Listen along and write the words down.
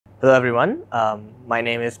Hello everyone, my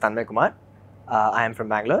name is Tanmay Kumar. I am from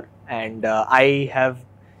Bangalore and I have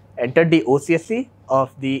entered the OCSC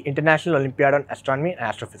of the International Olympiad on Astronomy and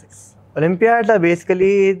Astrophysics. Olympiads are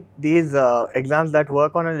basically these exams that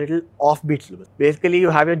work on a little offbeat syllabus. Basically,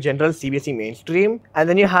 you have your general CBSE mainstream and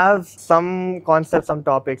then you have some concepts, some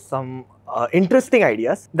topics, some interesting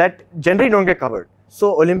ideas that generally don't get covered.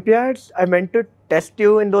 So Olympiads are meant to test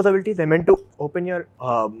you in those abilities. They're meant to open your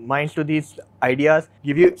minds to these ideas,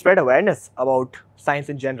 spread awareness about science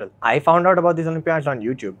in general. I found out about these Olympiads on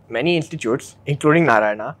YouTube. Many institutes, including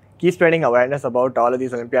Narayana, keep spreading awareness about all of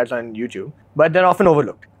these Olympiads on YouTube, but they're often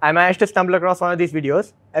overlooked. I managed to stumble across one of these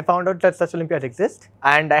videos. I found out that such Olympiads exist,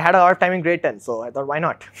 and I had a lot of time in grade 10, so I thought, why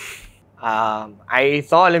not? I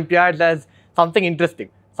saw Olympiads as something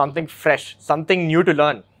interesting, something fresh, something new to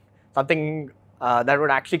learn, something that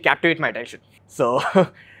would actually captivate my attention. So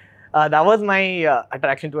that was my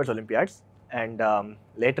attraction towards Olympiads, and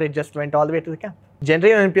later it just went all the way to the camp.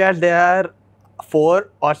 Generally in Olympiads, there are 4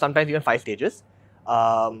 or sometimes even 5 stages.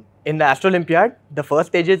 In the Astro Olympiad, the first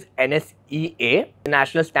stage is NSEA,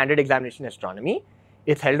 National Standard Examination in Astronomy.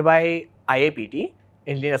 It's held by IAPT,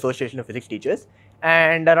 Indian Association of Physics Teachers,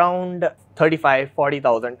 and around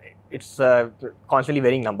 40,000. It's a constantly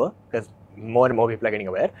varying number because more and more people are getting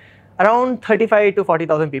aware. Around 35 to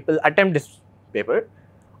 40,000 people attempt this paper,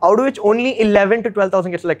 out of which only 11 to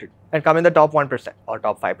 12,000 get selected and come in the top 1% or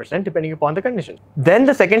top 5% depending upon the condition. Then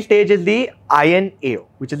the second stage is the INAO,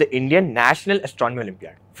 which is the Indian National Astronomy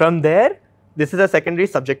Olympiad. From there, this is a secondary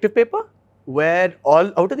subjective paper where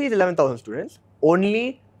out of these 11,000 students,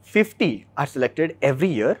 only 50 are selected every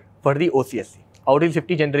year for the OCSC. Out of these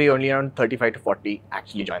 50, generally only around 35 to 40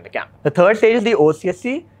 actually join the camp. The third stage is the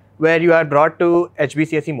OCSC, where you are brought to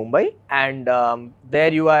HBCSE Mumbai, and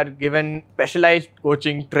there you are given specialized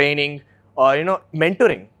coaching, training, or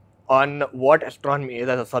mentoring on what astronomy is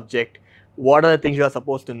as a subject, what are the things you are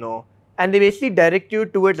supposed to know, and they basically direct you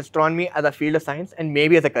towards astronomy as a field of science and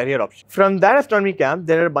maybe as a career option. From that astronomy camp,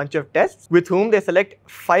 there are a bunch of tests with whom they select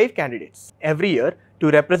 5 candidates every year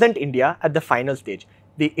to represent India at the final stage,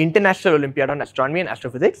 the International Olympiad on Astronomy and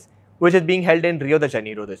Astrophysics, which is being held in Rio de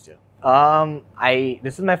Janeiro this year.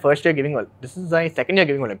 This is my second year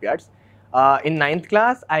giving Olympiads. In 9th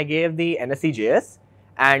class, I gave the NSEJS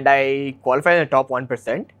and I qualified in the top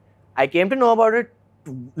 1%. I came to know about it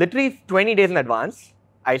literally 20 days in advance.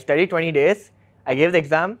 I studied 20 days. I gave the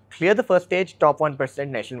exam, cleared the first stage, top 1%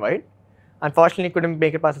 nationwide. Unfortunately, couldn't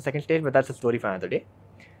make it past the second stage, but that's a story for another day.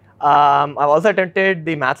 I've also attempted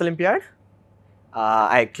the Maths Olympiad.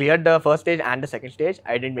 I cleared the first stage and the second stage.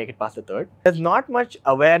 I didn't make it past the third. There's not much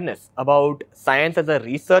awareness about science as a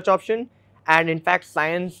research option, and in fact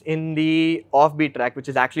science in the offbeat track, which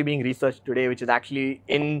is actually being researched today, which is actually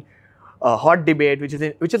in a hot debate, which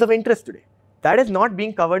is of interest today. That is not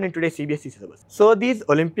being covered in today's CBSE syllabus. So these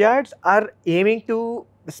Olympiads are aiming to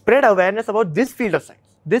spread awareness about this field of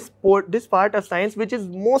science, this part of science which is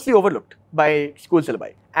mostly overlooked by school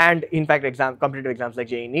syllabi. And in fact, competitive exams like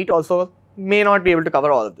JEE NEET also may not be able to cover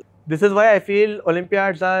all of this. This is why I feel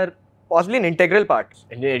Olympiads are possibly an integral part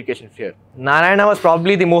in Indian education sphere. Narayana was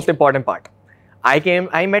probably the most important part. I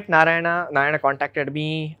met Narayana. Narayana contacted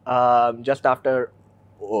me just after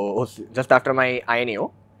my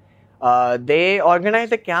INAO. They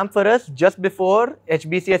organized a camp for us just before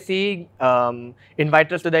HBCSE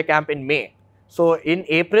invited us to their camp in May. So in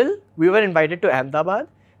April, we were invited to Ahmedabad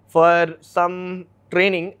for some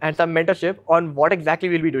training and some mentorship on what exactly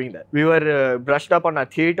we'll be doing there. We were brushed up on our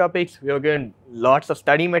theory topics. We were given lots of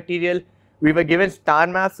study material. We were given star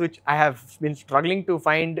maps, which I have been struggling to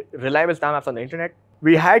find reliable star maps on the internet.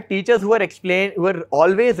 We had teachers who were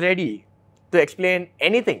always ready to explain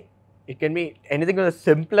anything. It can be anything from the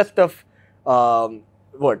simplest of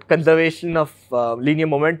conservation of linear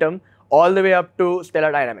momentum all the way up to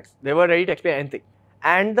stellar dynamics. They were ready to explain anything.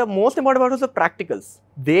 And the most important part was the practicals.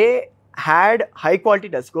 They had high quality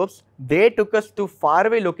telescopes. They took us to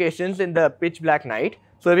faraway locations in the pitch black night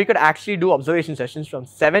so we could actually do observation sessions from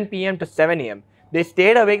 7 PM to 7 AM. They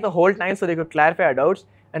stayed awake the whole time so they could clarify our doubts,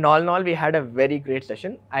 and all in all we had a very great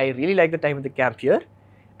session. I really liked the time at the camp here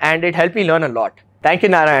and it helped me learn a lot. Thank you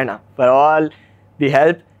Narayana for all the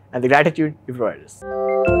help and the gratitude you provided us.